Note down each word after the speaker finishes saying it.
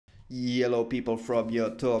Hello people from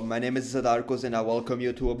YouTube, my name is Zadarkus and I welcome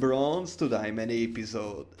you to a Bronze to Diamond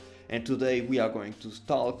episode. And today we are going to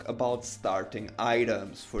talk about starting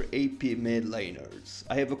items for AP mid laners.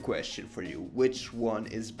 I have a question for you, which one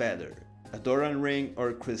is better? A Doran Ring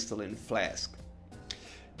or a Crystalline Flask?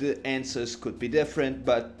 The answers could be different,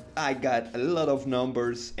 but I got a lot of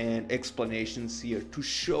numbers and explanations here to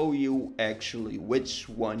show you actually which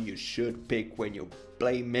one you should pick when you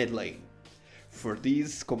play mid lane. For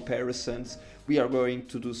these comparisons, we are going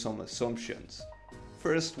to do some assumptions.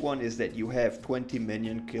 First one is that you have 20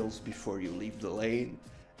 minion kills before you leave the lane,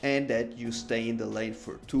 and that you stay in the lane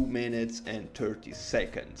for 2 minutes and 30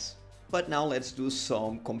 seconds. But now let's do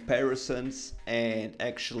some comparisons and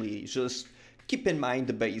actually just keep in mind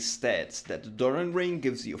the base stats that the Doran Ring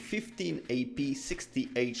gives you 15 AP, 60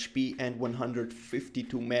 HP and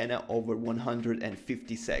 152 mana over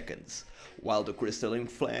 150 seconds, while the Crystalline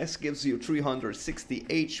Flask gives you 360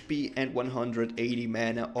 HP and 180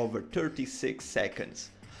 mana over 36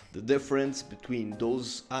 seconds. The difference between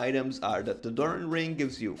those items are that the Doran Ring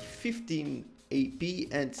gives you 15 AP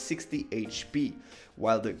and 60 HP,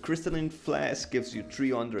 while the Crystalline Flask gives you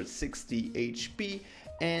 360 HP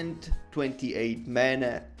and 28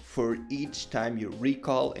 mana for each time you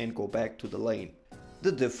recall and go back to the lane.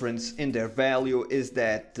 The difference in their value is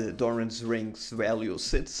that the Doran Ring's value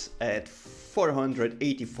sits at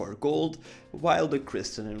 484 gold, while the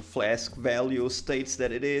Crystalline Flask value states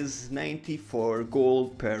that it is 94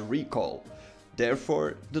 gold per recall.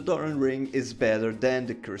 Therefore, the Doran Ring is better than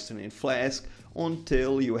the Crystalline Flask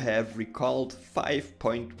until you have recalled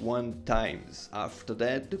 5.1 times. After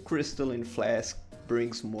that, the Crystalline Flask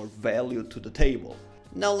brings more value to the table.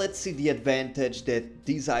 Now let's see the advantage that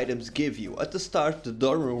these items give you. At the start, the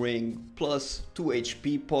Doran Ring plus 2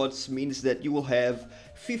 HP pots means that you will have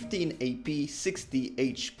 15 AP, 60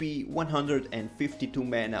 HP, 152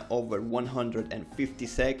 mana over 150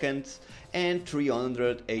 seconds and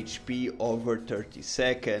 300 HP over 30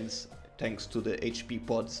 seconds, thanks to the HP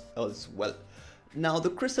pots as well. Now the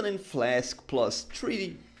Crystalline Flask plus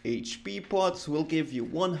 3 HP pots will give you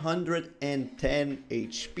 110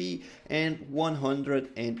 HP and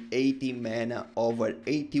 180 mana over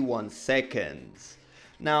 81 seconds.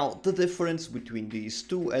 Now the difference between these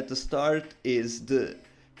two at the start is the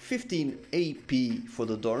 15 AP for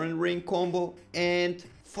the Doran Ring combo and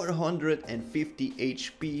 450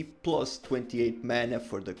 HP plus 28 mana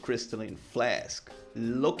for the Crystalline Flask.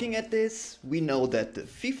 Looking at this, we know that the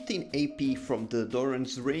 15 AP from the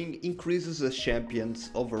Doran's Ring increases a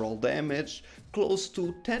champion's overall damage close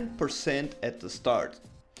to 10% at the start.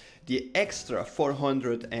 The extra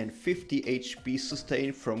 450 HP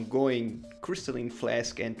sustain from going Crystalline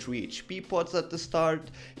Flask and 3 HP pots at the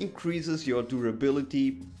start increases your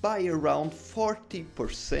durability by around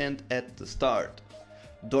 40% at the start.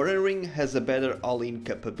 Doran Ring has a better all-in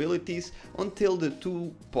capabilities until the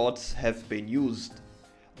 2 pots have been used.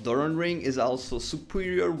 Doran Ring is also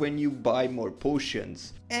superior when you buy more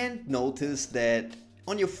potions. And notice that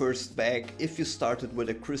on your first bag, if you started with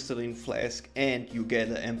a Crystalline Flask and you get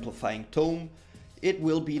an Amplifying Tome, it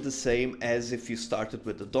will be the same as if you started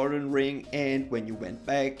with the Doran Ring and when you went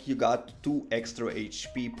back you got 2 extra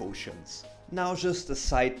HP potions. Now just a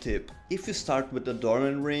side tip, if you start with the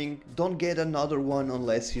Doran Ring, don't get another one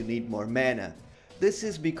unless you need more mana. This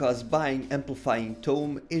is because buying Amplifying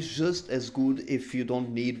Tome is just as good if you don't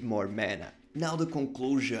need more mana. Now the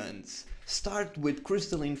conclusions. Start with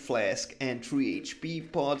Crystalline Flask and 3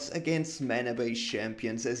 HP pots against mana-based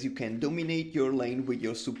champions, as you can dominate your lane with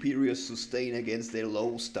your superior sustain against their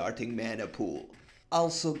low starting mana pool.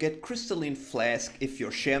 Also get Crystalline Flask if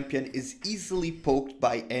your champion is easily poked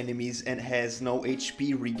by enemies and has no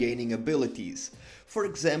HP regaining abilities. For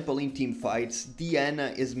example, in teamfights,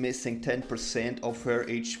 Diana is missing 10% of her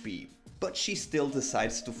HP, but she still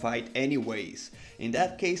decides to fight anyways. In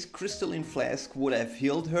that case, Crystalline Flask would have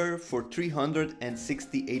healed her for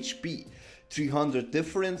 360 HP, 300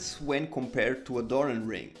 difference when compared to a Doran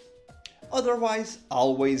Ring. Otherwise,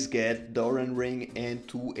 always get Doran Ring and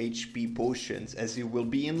 2 HP potions, as you will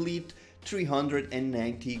be in lead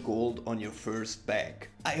 390 gold on your first bag.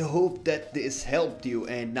 I hope that this helped you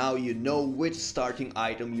and now you know which starting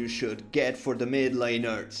item you should get for the mid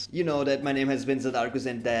laners. You know that my name has been Zadarkus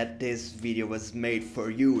and that this video was made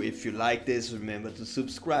for you. If you like this, remember to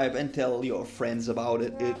subscribe and tell your friends about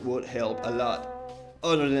it, it would help a lot.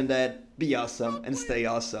 Other than that, be awesome and stay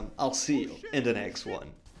awesome. I'll see you in the next one.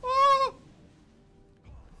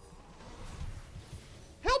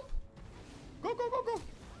 Help! Go, go, go, go!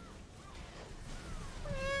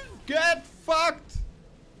 Get